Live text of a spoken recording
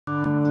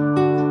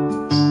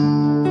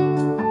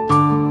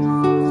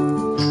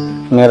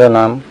मेरो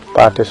नाम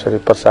पाटेश्वरी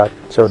प्रसाद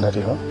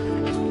चौधरी हो।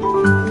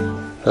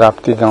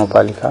 राप्ती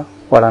गाउँपालिका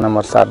वडा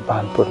नम्बर 7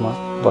 भानपुरमा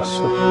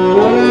बस्छु।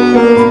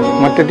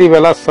 म त्यति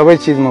बेला सबै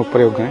चीजमा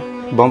प्रयोग गरेँ,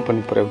 बम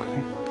पनि प्रयोग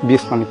गरेँ,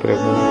 विष पनि प्रयोग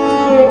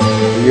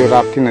गरेँ। यो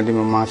राप्ती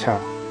नदीमा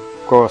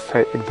माछाको अवस्था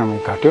एकदमै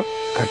घट्यो।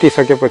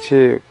 घटिसकेपछि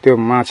त्यो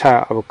माछा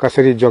अब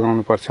कसरी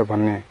जोगाउनु पर्छ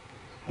भन्ने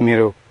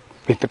मेरो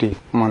भित्री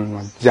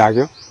मनमा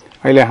जाग्यो।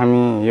 अहिले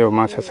हामी यो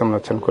माछा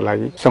संरक्षणको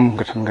लागि समूह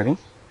गठन गर्यौं।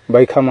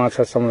 बैखा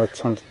माछा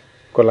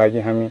संरक्षणको लागि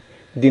हामी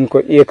दिनको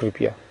 1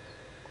 रुपैयाँ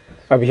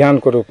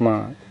अभियानको रूपमा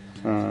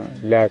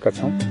ल्याएका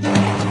छौं।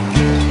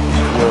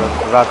 यो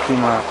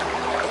राप्तीमा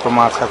को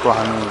माछाको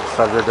हामी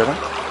सर्वे गर्यौं।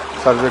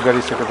 सर्वे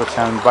गरिसकेपछि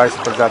हामी 22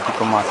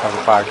 प्रजातिको माछाहरू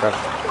पाएका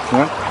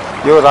थियौं।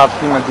 यो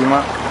राप्ती नदीमा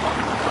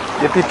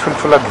यति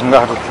ठुलठुला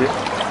ढुङ्गाहरू थिए,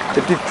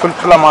 यति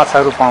ठुलठुला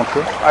माछाहरू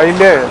पाउँथ्यो।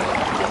 अहिले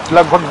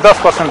लगभग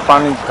 10%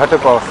 पानी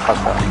घटेको अवस्था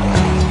छ।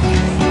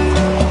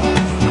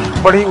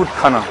 बढी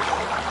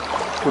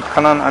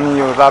उत्खनन अनि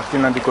यो राप्ती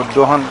नदीको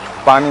दोहन,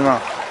 पानीमा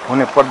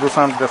हुने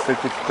प्रदूषण जस्तै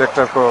कि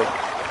ट्र्याक्टरको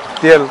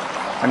तेल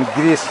अनि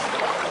ग्रिस,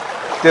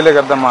 त्यसले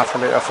गर्दा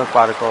माछाले असर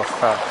पारेको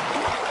अवस्था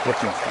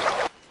भेटिन्छ।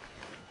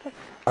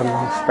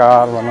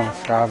 नमस्कार।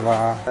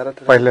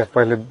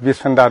 पहले विष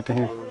फेंदा थी,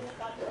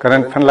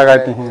 करंट फैन लगाई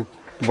थी,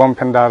 बम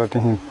फेंदा थी।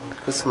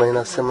 कुछ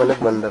महीना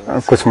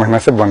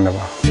से बंद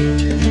हुआ।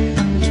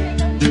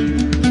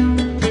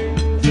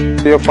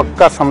 यो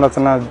पक्का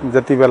संरचना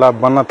जति बेला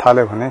बन्न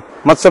थाले भने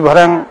मत्स्य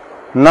भर्याङ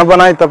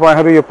नबनाई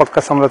तपाईहरु यो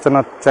पक्का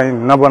संरचना चाहिँ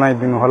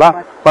नबनाइदिनु होला।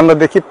 15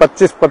 देखि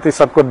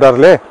 25% को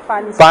दरले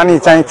पानी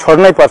चाहिँ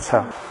छोड्नै पर्छ।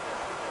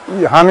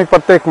 हामी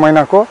प्रत्येक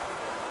महिनाको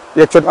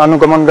एकचोटि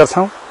अनुगमन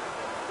गर्छौं।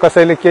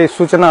 कसैले केही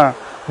सूचना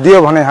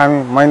दियो भने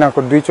हामी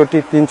महिनाको 2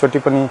 चोटि 3 चोटि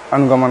पनि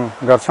अनुगमन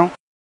गर्छौं।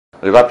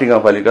 राप्ती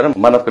गाउँपालिका र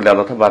मानव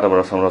कल्याण तथा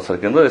वातावरण संरक्षण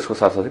केन्द्र, यसको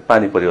साथसाथै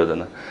पानी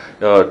परियोजना,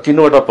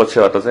 तीनवटा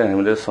पक्षबाट चाहिँ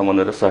हामीले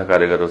समन्वय र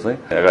सहकार्य गरेर चाहिँ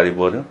अगाडि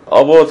बढ्यौं।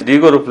 अब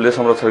दिगो रूपले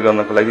संरक्षण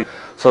गर्नको लागि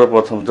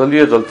सर्वप्रथम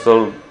जलीय जलचर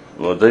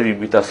जैविक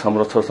विविधता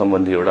संरक्षण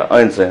सम्बन्धी एउटा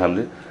ऐन चाहिँ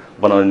हामीले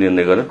बनाउने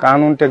निर्णय गर्यौं।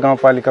 कानून ते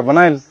गाउँपालिका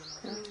बनाइल,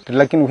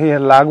 लेकिन वही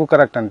लागू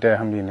करकटन ते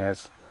हम भी ने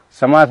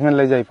समाज में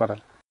ले जाई पड़ल,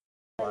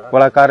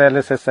 बड़ा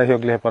कार्यालय से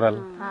सहयोग ले पड़ल,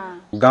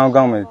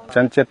 गांव-गांव में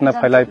जनचेतना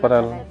फैलाई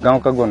पड़ल, गांव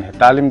का गुण है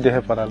तालीम दे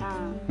पड़ल,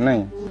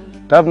 नहीं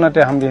तब न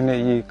ते हम भी ने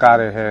ये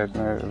कार्य है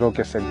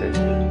रोके सके।